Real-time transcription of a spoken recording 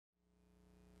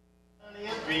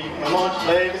street and won't you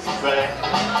play this track?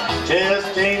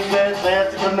 Just change that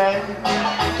classical name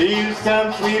to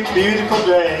some sweet, beautiful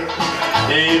drag.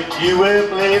 If you will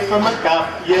play from a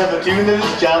cop, you have a tune to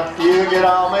the chop, you get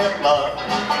all my applause.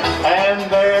 And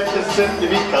that's just simply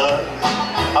because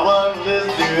I want to listen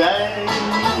to that.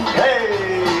 Hey!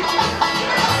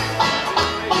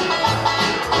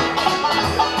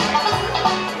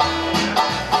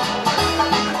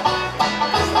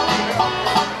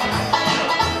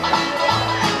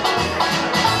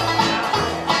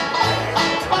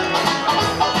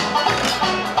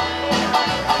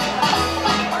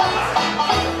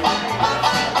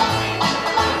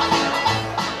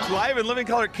 Living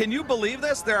color. Can you believe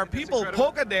this? There are people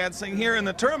polka dancing here in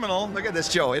the terminal. Look at this,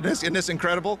 Joe. Isn't this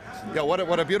incredible? You know,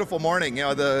 what a beautiful morning. You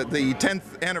know, the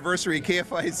 10th anniversary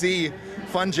Kfiz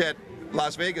FunJet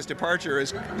Las Vegas departure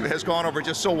has gone over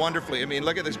just so wonderfully. I mean,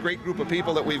 look at this great group of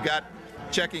people that we've got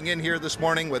checking in here this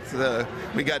morning with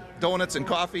we got donuts and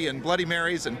coffee and Bloody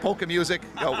Marys and polka music.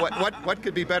 You know, what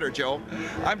could be better, Joe?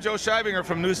 I'm Joe Scheibinger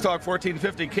from News Talk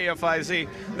 1450 KFIZ.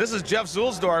 This is Jeff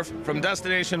Zuelsdorf from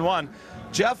Destination One.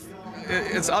 Jeff,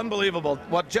 it's unbelievable.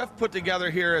 What Jeff put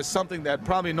together here is something that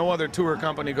probably no other tour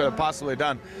company could have possibly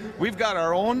done. We've got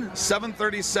our own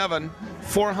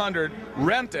 737-400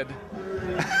 rented.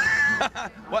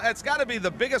 Well, it's got to be the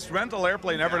biggest rental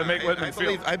airplane ever to make Whitman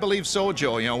Field. I believe so,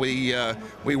 Joe. You know, we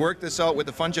worked this out with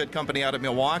the FunJet company out of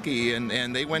Milwaukee,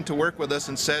 and they went to work with us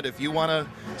and said, if you want to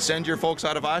send your folks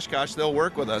out of Oshkosh, they'll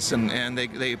work with us. And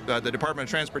the Department of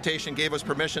Transportation gave us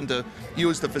permission to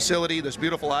use the facility, this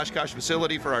beautiful Oshkosh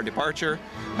facility, for our departure,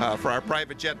 for our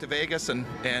private jet to Vegas, and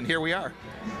here we are.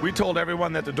 We told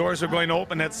everyone that the doors are going to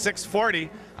open at 6:40.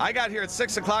 I got here at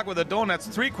 6 o'clock with the donuts.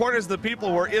 3/4 of the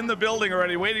people were in the building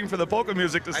already waiting for the polka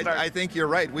music to start. I think you're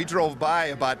right. We drove by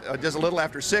about just a little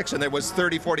after 6, and there was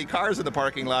 30, 40 cars in the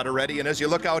parking lot already. And as you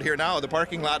look out here now, the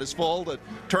parking lot is full, the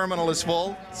terminal is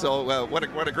full. So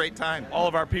what a great time. All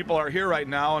of our people are here right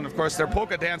now, and of course they're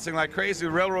polka dancing like crazy.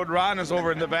 Railroad Ron is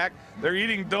over in the back. They're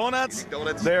eating donuts.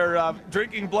 They're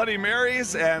drinking Bloody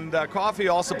Marys, and coffee,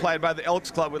 all supplied by the Elks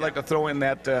Club. We'd like to throw in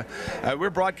that. We're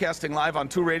broadcasting live on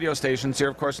 2 radio stations here.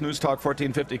 Of course, News Talk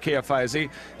 1450 KFIZ.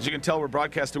 As you can tell, we're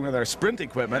broadcasting with our Sprint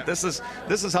equipment. This is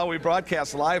how we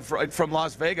broadcast live from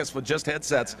Las Vegas with just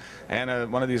headsets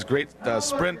and one of these great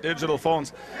Sprint digital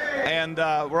phones. And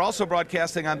we're also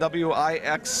broadcasting on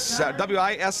WISS.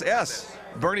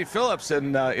 Bernie Phillips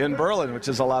in Berlin, which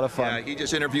is a lot of fun. Yeah, he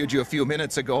just interviewed you a few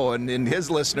minutes ago, and his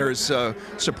listeners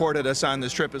supported us on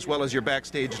this trip, as well as your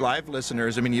Backstage Live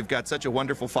listeners. I mean, you've got such a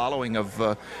wonderful following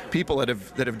of people that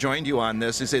have joined you on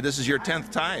this. They say this is your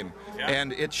 10th time,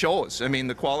 and it shows. I mean,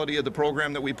 the quality of the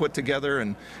program that we put together,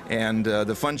 and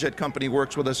the FunJet company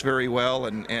works with us very well,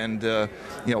 and you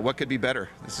know, what could be better?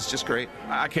 This is just great.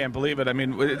 I can't believe it. I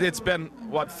mean, it's been,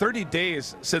 what, 30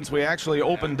 days since we actually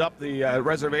opened up the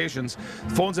reservations.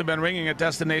 Phones have been ringing at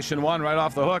Destination One right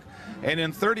off the hook, and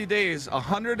in 30 days,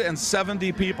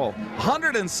 170 people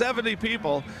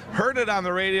heard it on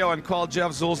the radio and called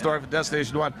Jeff Zuelsdorf at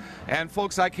Destination One. And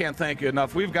folks, I can't thank you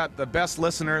enough. We've got the best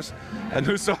listeners at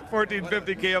News Talk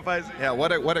 1450 KFIZ. Yeah,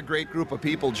 what a great group of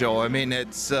people, Joe. I mean,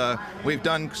 it's we've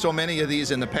done so many of these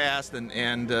in the past,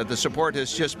 and the support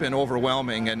has just been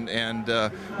overwhelming. And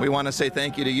we want to say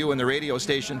thank you to you and the radio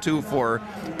station too for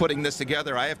putting this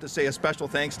together. I have to say a special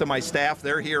thanks to my staff.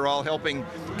 They're here all helping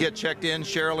get checked in.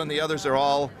 Cheryl and the others are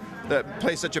all that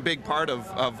play such a big part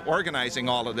of organizing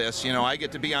all of this. You know, I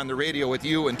get to be on the radio with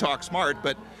you and talk smart,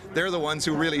 but they're the ones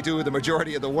who really do the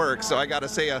majority of the work. So I got to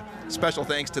say a special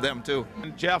thanks to them too.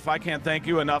 And Jeff, I can't thank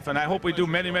you enough, and I hope we do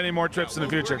many, many more trips in the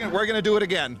future. We're going to do it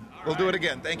again. We'll do it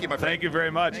again. Thank you, my friend. Thank you very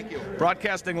much. Thank you.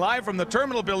 Broadcasting live from the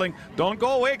terminal building. Don't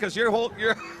go away, because you're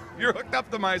hooked up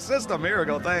to my system. Here we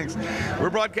go, thanks. We're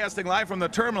broadcasting live from the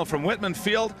terminal from Whitman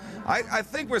Field. I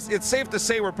think it's safe to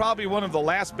say we're probably one of the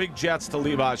last big jets to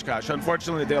leave Oshkosh.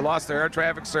 Unfortunately, they lost their air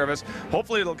traffic service.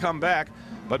 Hopefully it'll come back.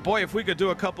 But boy, if we could do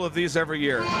a couple of these every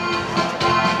year.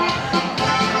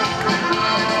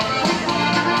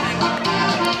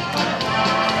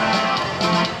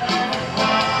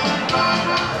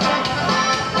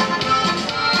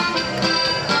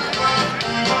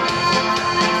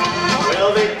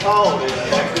 Well, they called it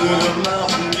that good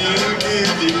mountain dew,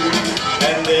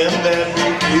 and then that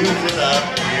refused it up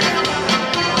here.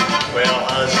 Well,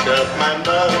 I stuck my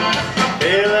mug,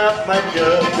 fill up my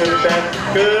jug with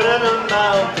that good old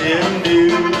Mountain Dew,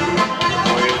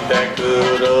 with that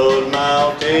good old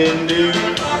Mountain Dew.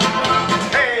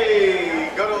 Hey,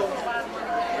 good old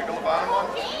wiggle the bottom one.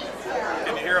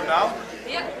 Can you hear him now?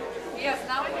 Yep. Yes,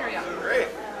 now we hear you. Great.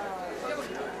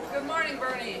 Good morning,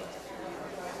 Bernie.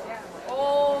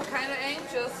 Oh, kind of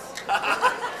anxious.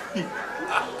 Well,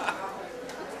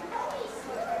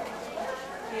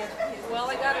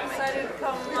 I got excited to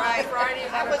come Right. Friday.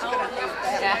 I was going to do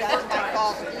that. That's my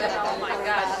fault. Oh my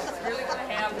God, it's really going to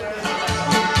happen.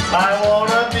 I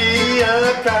wanna be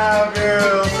a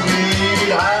cowgirl,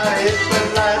 sweetheart, it's the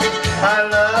life I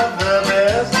love the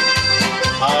best.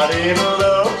 Hot little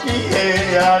Loki,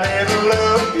 hey, hot little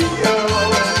Loki, oh.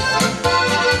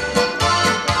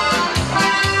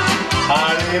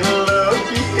 Hot little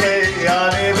Loki, hey,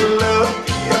 hot little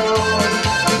Loki, oh.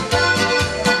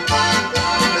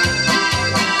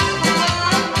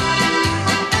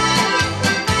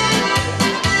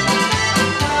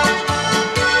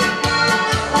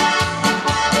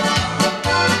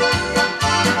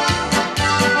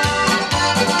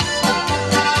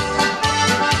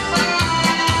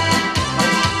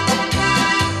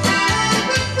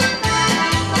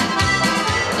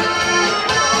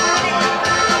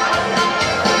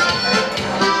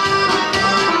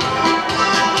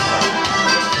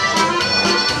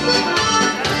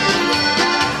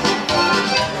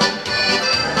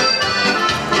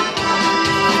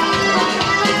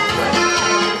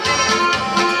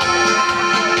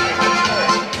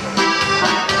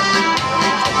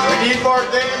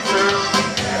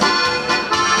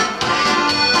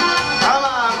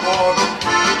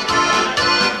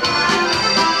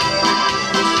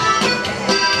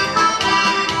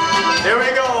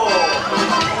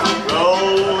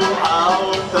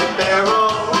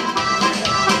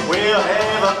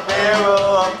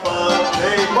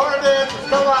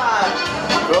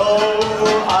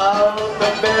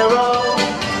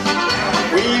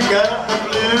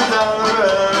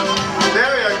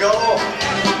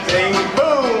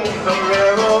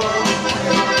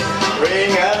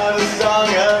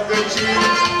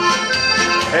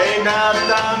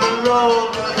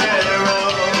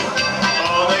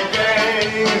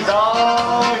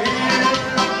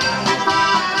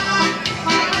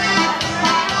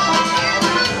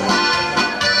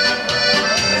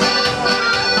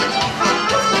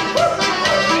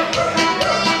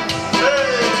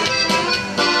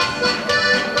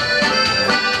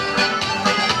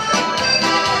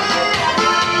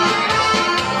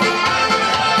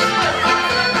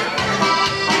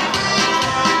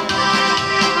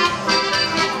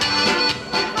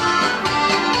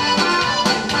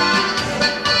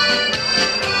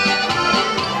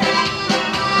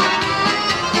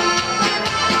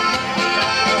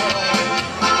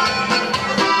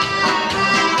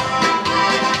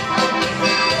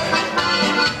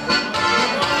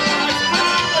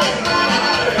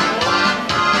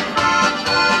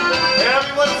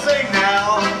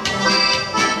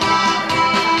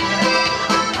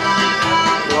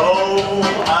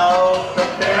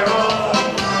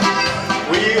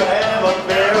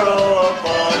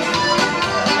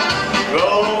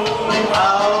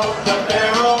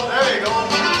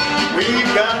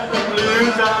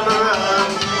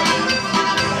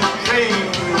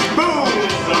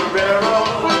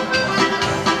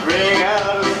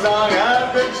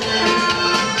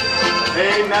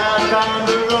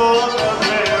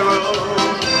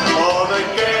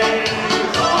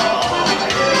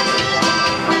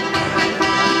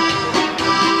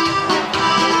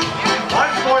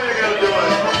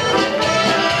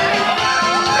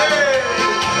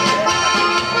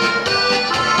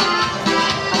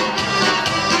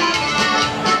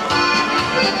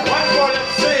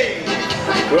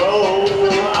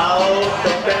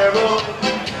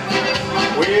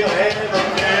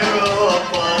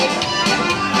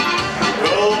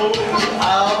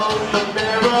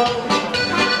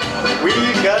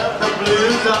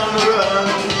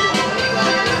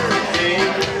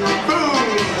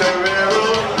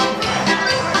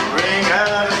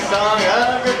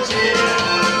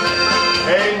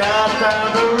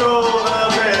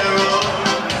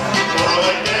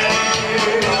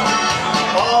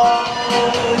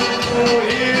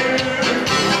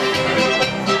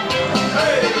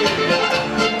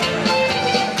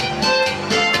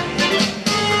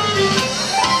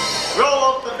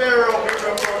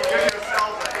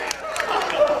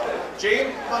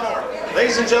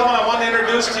 Ladies and gentlemen, I want to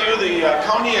introduce to you the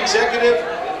County Executive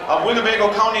of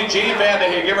Winnebago County, Jane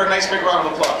Vandehay. Give her a nice big round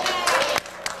of applause.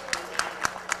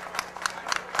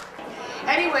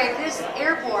 Anyway, this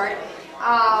airport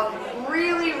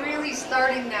really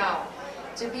starting now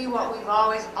to be what we've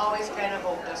always kind of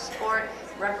hoped, a sport,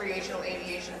 recreational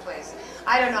aviation place.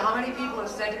 I don't know how many people have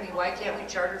said to me, why can't we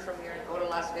charter from here and go to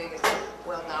Las Vegas?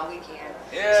 Well, now we can.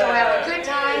 Yeah. So have a good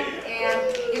time, and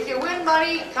if you win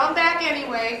money, come back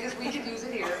anyway, because we could use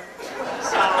it here.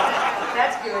 So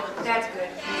that's good, that's good.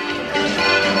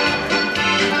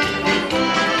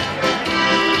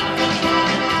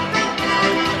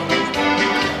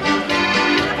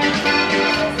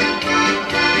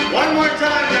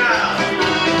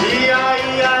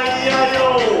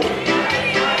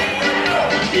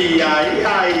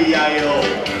 E-I-E-I-O.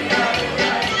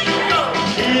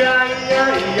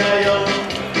 E-I-E-I-E-I-O.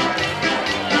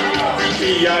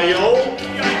 E-I-O.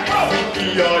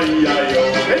 E-I-E-I-O.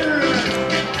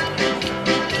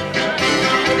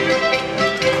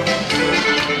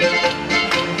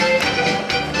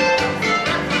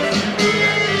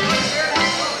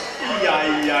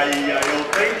 E-I-E-I-E-I-O.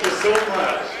 Thank you so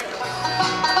much.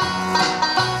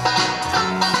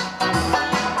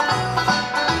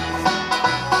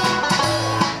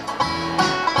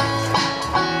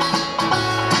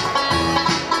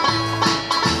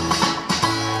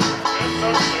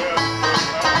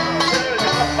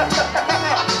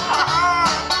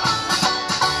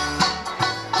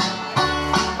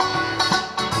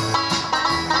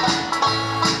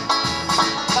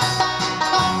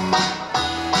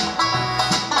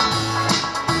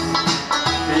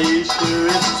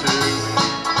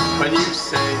 When you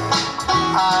say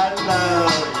I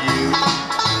love you,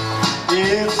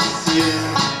 it's you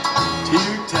to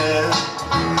tell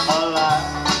a lie.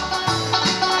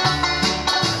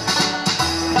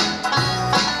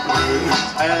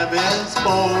 Words have been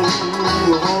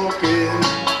spoken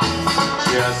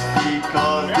just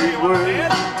because the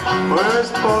words were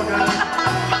spoken.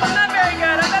 I'm not very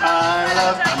good. I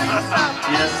love you,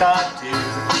 yes I do.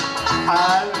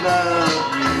 I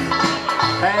love you.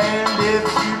 And if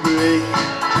you break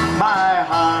my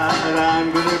heart,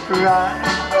 I'm gonna cry.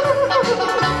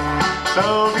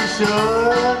 So be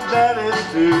sure that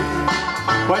it's true.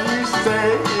 When you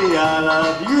say I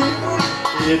love you,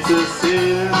 it's a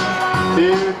sin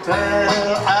to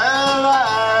tell a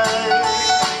lie.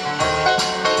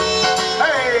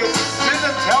 Hey, it's a sin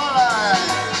to tell a lie.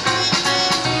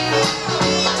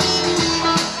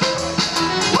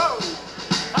 Whoa!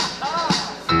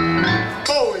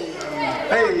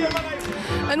 Hey.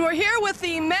 And we're here with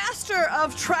the master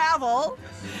of travel.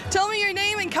 Tell me your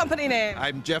name and company name.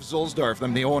 I'm Jeff Zuelsdorf.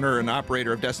 I'm the owner and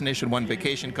operator of Destination One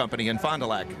Vacation Company in Fond du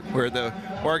Lac. We're the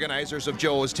organizers of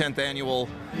Joe's 10th annual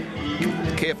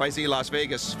Kfiz Las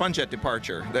Vegas Fun Jet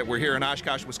departure that we're here in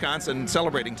Oshkosh, Wisconsin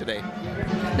celebrating today.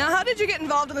 Now, how did you get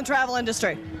involved in the travel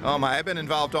industry? Oh my, I've been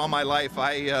involved all my life.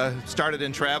 I started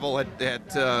in travel at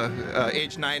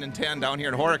age 9 and 10 down here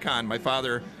in Horicon. My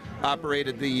father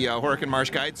operated the Horicon Marsh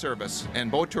Guide Service and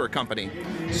boat tour company.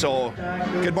 So,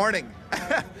 good morning.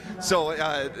 So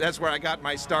that's where I got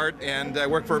my start, and I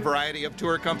worked for a variety of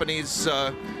tour companies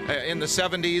in the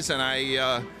 70s, and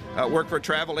I worked for a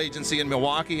travel agency in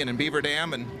Milwaukee and in Beaver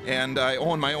Dam, and I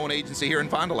own my own agency here in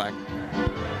Fond du Lac.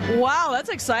 Wow, that's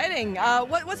exciting.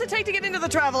 What's it take to get into the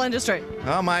travel industry?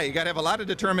 Oh my, you got to have a lot of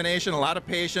determination, a lot of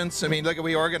patience. I mean, look,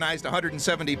 we organized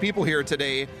 170 people here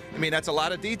today. I mean, that's a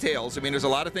lot of details. I mean, there's a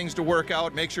lot of things to work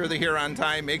out, make sure they're here on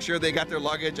time, make sure they got their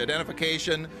luggage,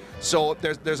 identification. So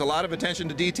there's a lot of attention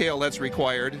to detail that's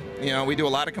required. You know, we do a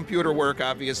lot of computer work,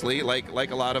 obviously,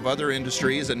 like a lot of other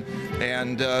industries, and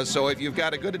so if you've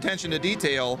got a good attention to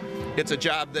detail, it's a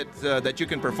job that you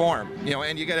can perform. You know,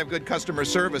 and you got to have good customer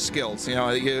service skills. You know,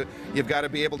 you've got to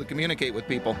be able to communicate with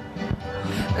people.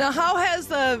 Now, how has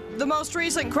the most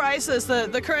recent crisis,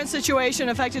 the current situation,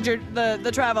 affected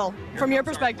the travel from your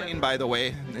perspective? Plane, by the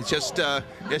way, it's just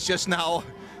now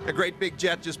a great big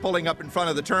jet just pulling up in front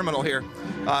of the terminal here.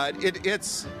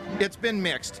 It's been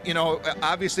mixed. You know,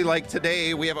 obviously, like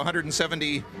today, we have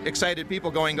 170 excited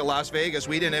people going to Las Vegas.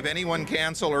 We didn't have anyone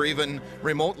cancel or even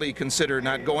remotely consider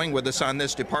not going with us on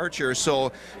this departure.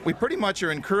 So we pretty much are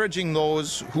encouraging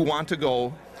those who want to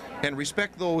go and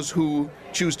respect those who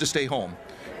choose to stay home.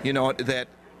 You know, that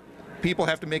people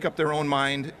have to make up their own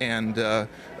mind, and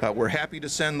we're happy to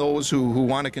send those who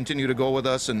want to continue to go with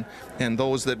us, and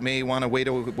those that may want to wait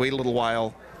a little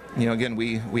while. You know, again,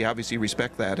 we obviously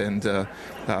respect that, and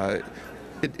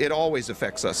it always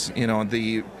affects us. You know,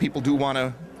 the people do want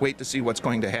to wait to see what's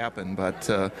going to happen, but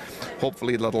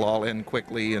hopefully it'll all end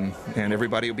quickly, and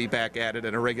everybody will be back at it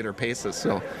at a regular basis.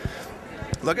 So.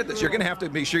 Look at this. You're going to have to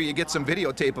make sure you get some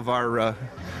videotape of our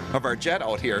jet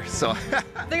out here. So I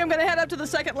think I'm going to head up to the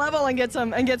second level and get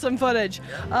some footage.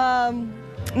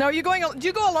 Now, do you go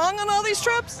along on all these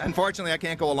trips? Unfortunately, I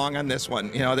can't go along on this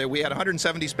one. You know, we had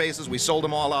 170 spaces. We sold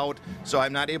them all out, so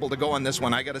I'm not able to go on this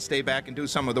one. I got to stay back and do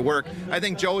some of the work. I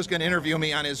think Joe is going to interview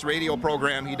me on his radio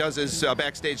program. He does his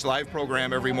Backstage live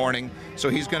program every morning, so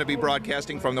he's going to be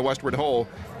broadcasting from the Westward Ho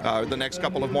the next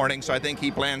couple of mornings. So I think he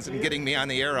plans on getting me on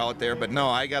the air out there. But no,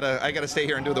 I gotta stay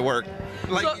here and do the work.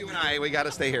 Like you and I, we got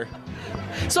to stay here.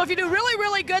 So if you do really,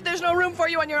 really good, there's no room for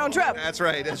you on your own trip. That's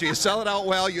right. As you sell it out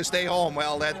well, you stay home.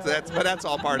 Well, that's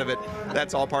all part of it.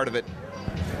 That's all part of it.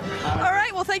 All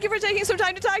right. Well, thank you for taking some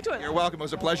time to talk to us. You're welcome. It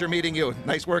was a pleasure meeting you.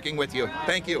 Nice working with you.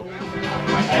 Thank you.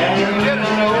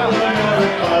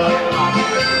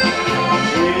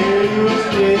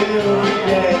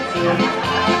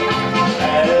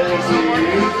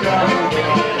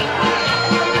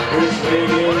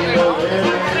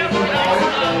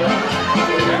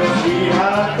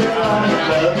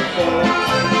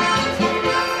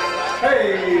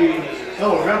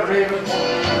 No, grab Raven.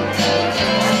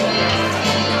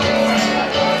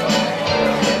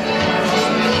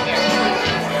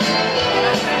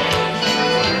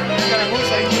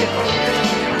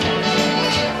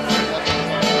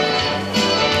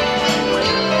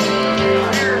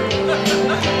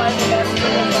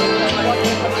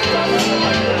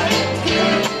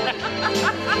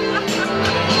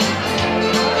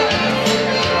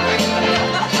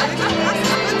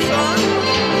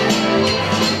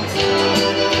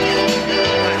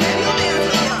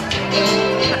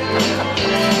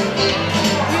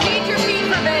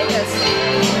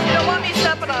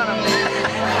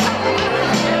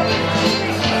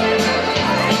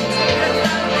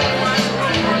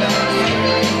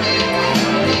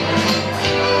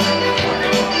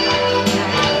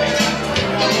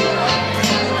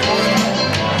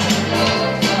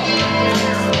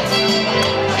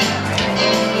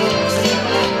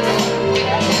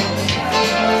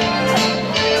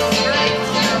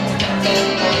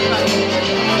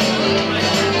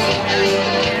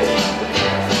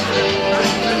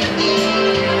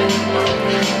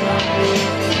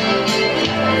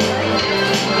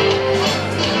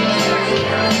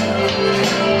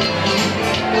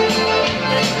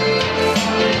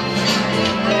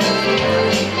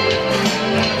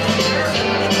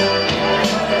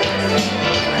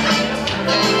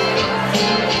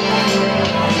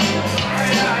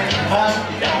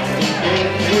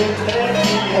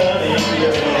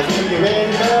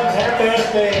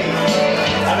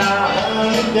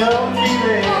 Don't be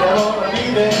there, I wanna be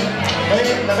there when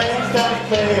the band starts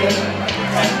playing.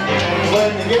 And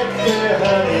when you get there,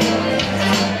 honey,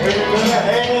 we're gonna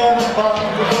have a fun.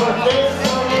 We're gonna dance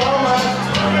some romance.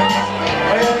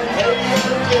 When the days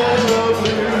of yellow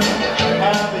blue,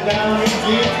 I'll be down with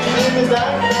you in the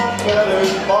dark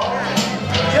weather's fall.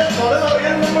 Just a little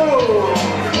in the mood.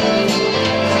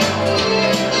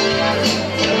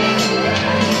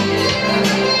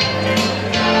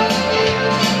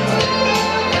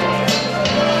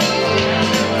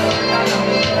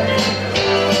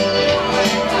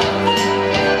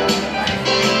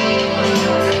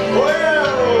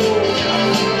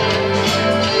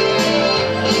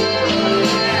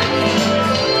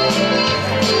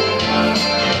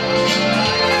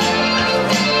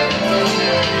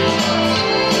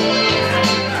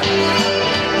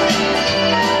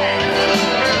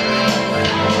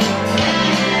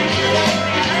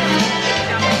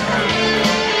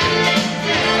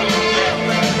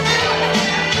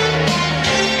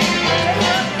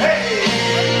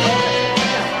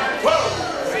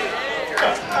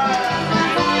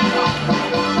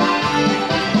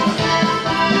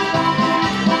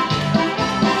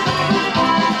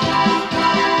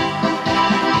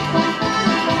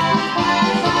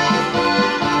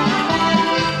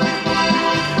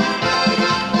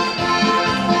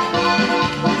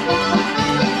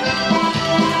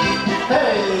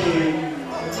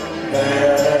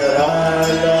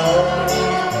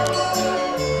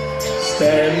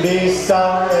 Stand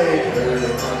beside her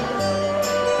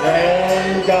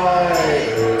and guide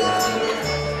her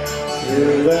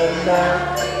through the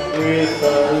night with a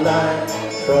light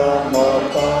from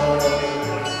above.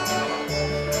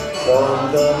 From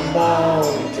the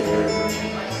mountains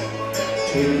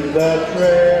to the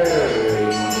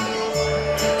prairie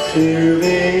to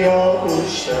the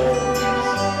oceans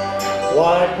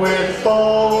white with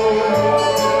foam.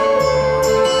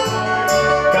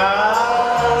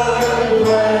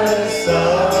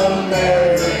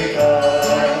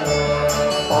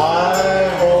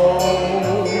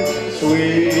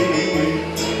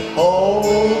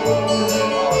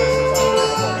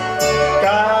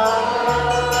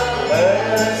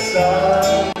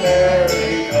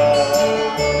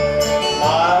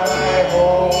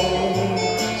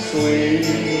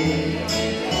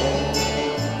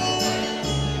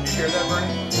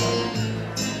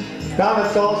 Now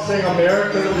let's all sing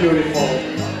America the Beautiful.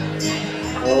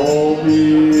 Oh,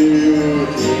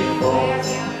 beautiful,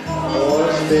 oh,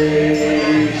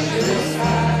 spacious,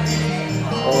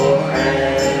 oh,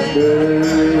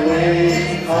 handling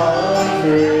of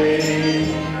grace,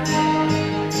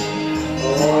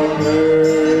 oh,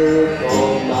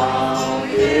 purple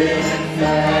mountain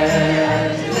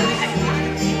majesty,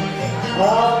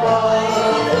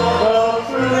 above the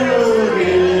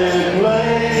fruited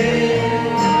plain.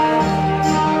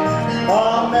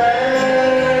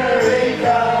 America,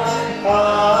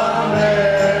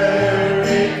 America,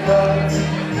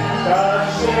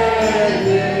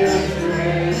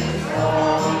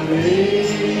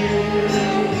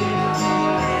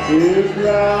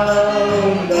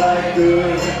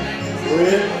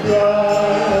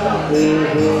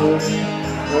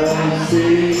 from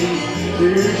sea to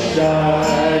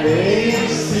shining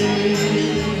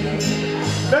sea.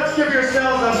 Let's give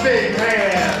yourselves a big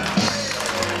hand.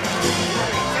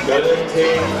 Gonna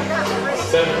take a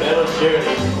sentimental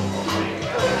journey.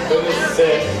 Gonna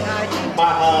set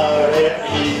my heart at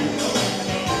ease.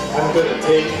 I'm gonna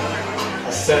take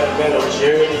a sentimental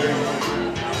journey.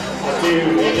 I do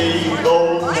believe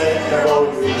old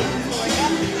memories.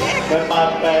 Got my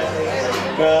back,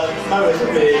 got my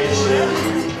reservation.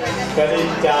 Got a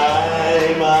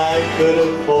dime I could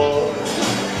afford.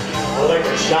 Like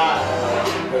a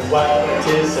child with wild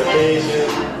anticipation.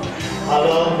 I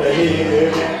long to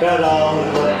hear that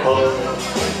on the phone.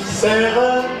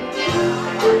 7,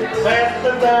 that's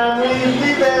the time we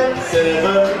leave at 7.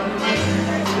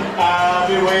 I'll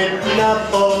be waiting up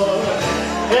for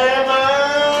heaven.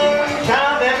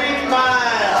 Count every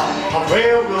mile of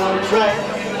railroad track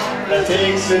that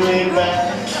takes me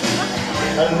back.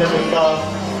 I never thought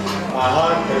my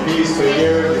heart could be so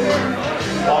yearning.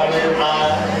 Why did I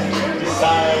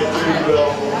decide to go?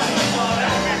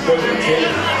 Gonna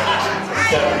take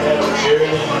sentimental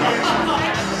journey,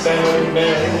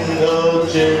 sentimental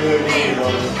journey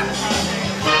home.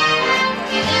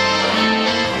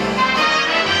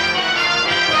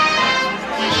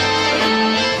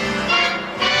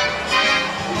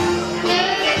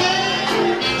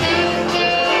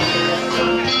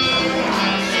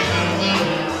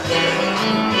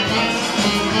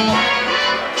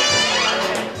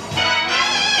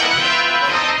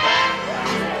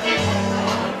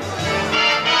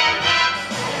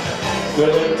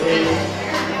 Gonna take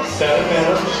a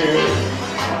sentimental journey.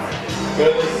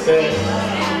 Gonna set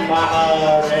my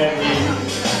heart at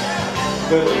ease.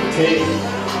 Gonna take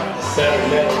a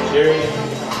sentimental journey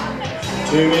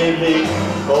to relieve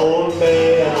old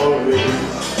memories.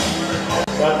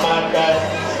 Got my back,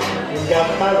 got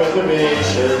my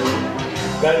reservation.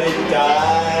 Got a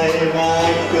dime I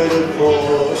could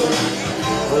afford.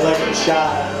 Like a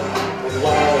child with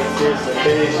wild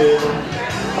anticipation.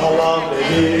 I long to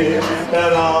hear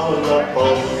that on the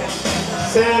phone.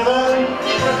 7,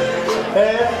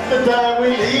 at the time we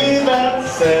leave at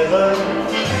 7.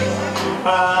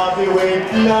 I'll be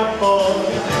waiting up for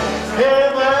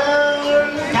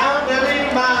heaven. Count every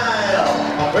mile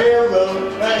of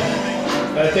railroad track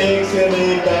that takes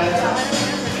me back.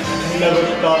 Never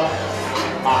thought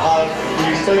my heart could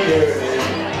be so yearning.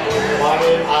 Why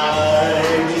did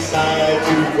I decide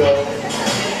to go?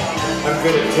 I'm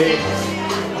gonna take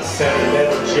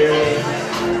sentimental journey,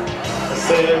 a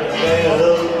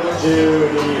sentimental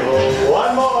journey home.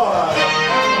 One more.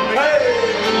 Hey!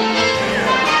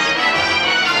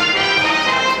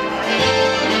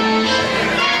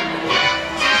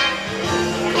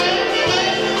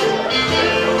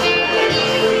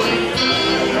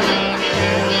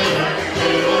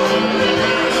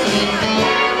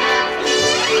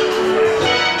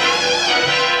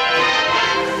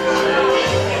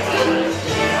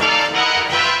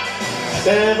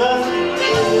 7,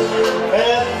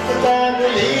 at the time to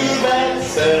leave at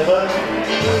 7.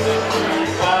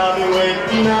 I'll be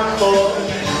waiting up for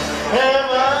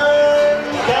heaven.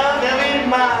 Count every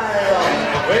mile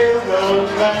of railroad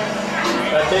track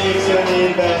that takes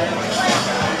me back.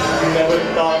 Never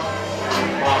thought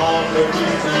my heart would be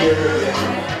so yearning.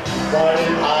 Why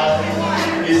did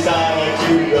I decide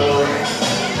to go?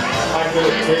 I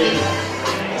could take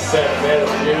a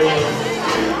sentimental journey.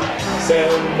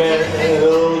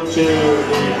 Sentimental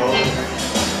journey home.